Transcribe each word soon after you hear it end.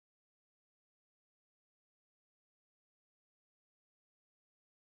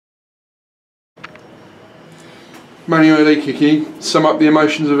Manny, Oyeleke, can you sum up the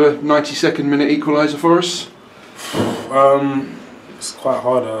emotions of a 92nd minute equaliser for us? It's quite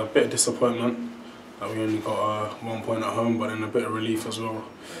hard, a bit of disappointment that we only got 1 point at home, but then a bit of relief as well.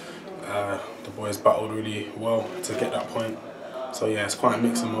 The boys battled really well to get that point. So yeah, it's quite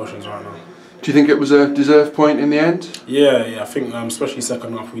mixed emotions right now. Do you think it was a deserved point in the end? Yeah, I think especially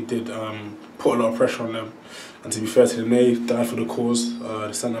second half we did put a lot of pressure on them. And to be fair to them, they died for the cause.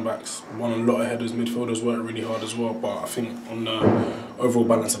 The centre-backs won a lot of headers, midfielders worked really hard as well, but I think on the overall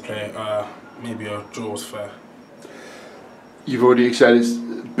balance of play, maybe a draw was fair. You've already said it's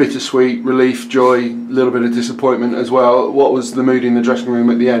bittersweet, relief, joy, a little bit of disappointment as well. What was the mood in the dressing room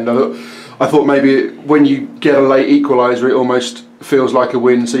at the end? I thought maybe when you get a late equaliser it almost feels like a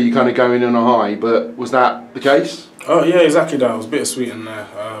win, so you kind of go in on a high, but was that the case? Oh yeah, exactly that. It was bittersweet in there.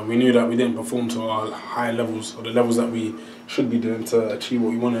 We knew that we didn't perform to our high levels, or the levels that we should be doing to achieve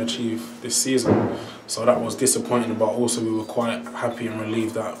what we want to achieve this season. So that was disappointing, but also we were quite happy and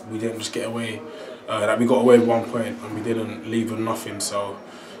relieved that we didn't just get away, that we got away with 1 point and we didn't leave with nothing. So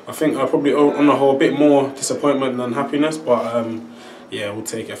I think probably on the whole a bit more disappointment than happiness, but yeah, we'll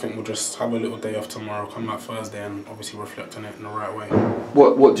take it. I think we'll just have a little day off tomorrow, come back Thursday and obviously reflect on it in the right way.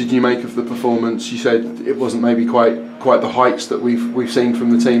 What did you make of the performance? You said it wasn't maybe quite the heights that we've seen from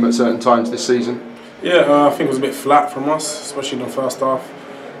the team at certain times this season. Yeah, I think it was a bit flat from us, especially in the first half.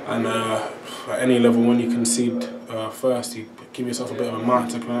 And at any level, when you concede first, you give yourself a bit of a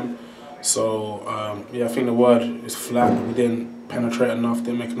mountain to climb. So yeah, I think the word is flat. We didn't penetrate enough,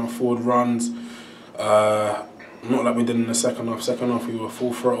 didn't make enough forward runs. Not like we did in the second half. Second half we were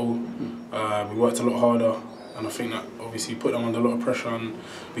full throttle. We worked a lot harder, and I think that obviously put them under a lot of pressure, and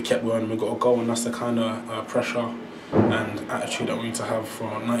we kept going. We got a goal, and that's the kind of pressure and attitude that we need to have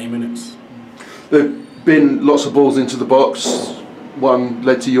for 90 minutes. There've been lots of balls into the box. One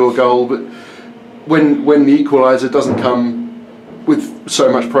led to your goal, but when the equaliser doesn't come with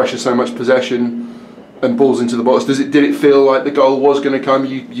so much pressure, so much possession, and balls into the box, did it feel like the goal was going to come?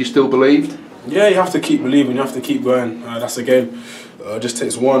 You still believed? Yeah, you have to keep believing, you have to keep going. That's again, just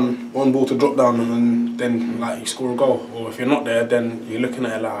takes one ball to drop down and then like you score a goal. Or if you're not there, then you're looking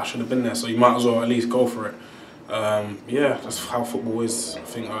at it like I should have been there. So you might as well at least go for it. Yeah, that's how football is. I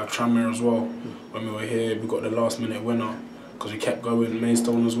think Tranmere as well. When we were here, we got the last minute winner because we kept going.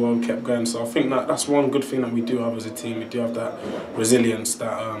 Maidstone as well, kept going. So I think that's one good thing that we do have as a team. We do have that resilience,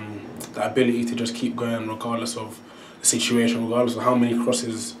 that ability to just keep going regardless of the situation, regardless of how many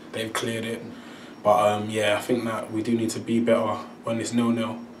crosses they've cleared it. But yeah, I think that we do need to be better when it's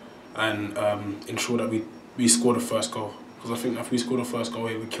 0-0 and ensure that we score the first goal. Because I think if we score the first goal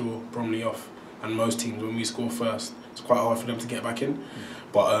here, we kill Bromley off. And most teams, when we score first, it's quite hard for them to get back in.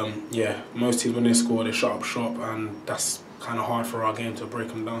 But yeah, most teams when they score, they shut up shop, and that's kind of hard for our game to break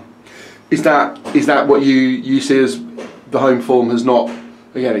them down. Is that what you see as the home form has not?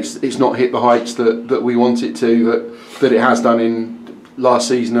 Again, it's not hit the heights that we want it to, that it has done in last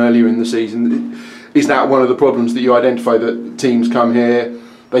season, earlier in the season. Is that one of the problems that you identify, that teams come here,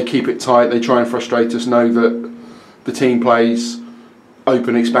 they keep it tight, they try and frustrate us, know that the team plays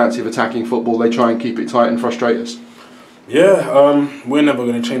open, expansive, attacking football, they try and keep it tight and frustrate us? Yeah, we're never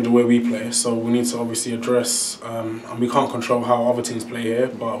going to change the way we play, so we need to obviously address, and we can't control how other teams play here,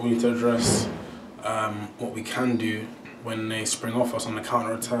 but we need to address what we can do when they spring off us on the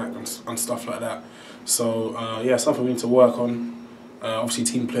counter-attack and stuff like that. So yeah, something we need to work on. Obviously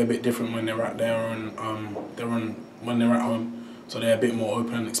teams play a bit different when they're out there and when they're at home. So they're a bit more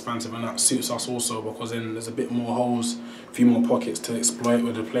open and expansive, and that suits us also because then there's a bit more holes, a few more pockets to exploit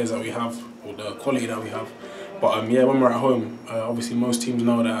with the players that we have, or the quality that we have. But yeah, when we're at home, obviously most teams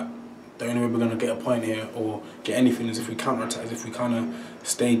know that the only way we're going to get a point here or get anything is if we counter-attack, is if we kind of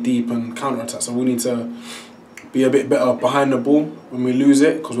stay deep and counter-attack. So we need to be a bit better behind the ball when we lose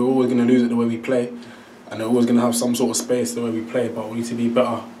it, because we're always going to lose it the way we play, and they're always going to have some sort of space the way we play, but we need to be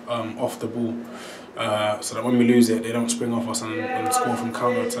better off the ball, so that when we lose it, they don't spring off us and score from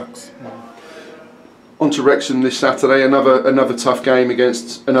counter-attacks. On to Wrexham this Saturday, another tough game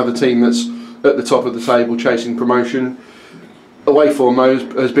against another team that's at the top of the table chasing promotion. Away form though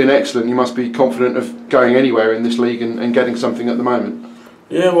has been excellent. You must be confident of going anywhere in this league and getting something at the moment.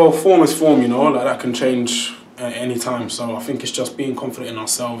 Yeah, well, form is form, you know, like that can change at any time. So I think it's just being confident in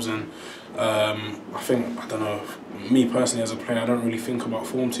ourselves, and I don't know, me personally as a player, I don't really think about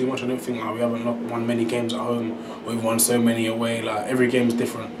form too much. I don't think like we haven't won many games at home, or we've won so many away. Like every game is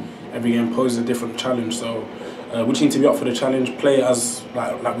different. Every game poses a different challenge. So we just need to be up for the challenge, play as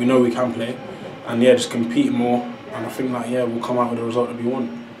like we know we can play, and yeah, just compete more. And I think that yeah, we'll come out with the result that we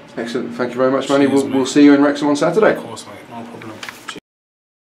want. Excellent. Thank you very much, Manny. Cheers, we'll see you in Wrexham on Saturday. Of course, man.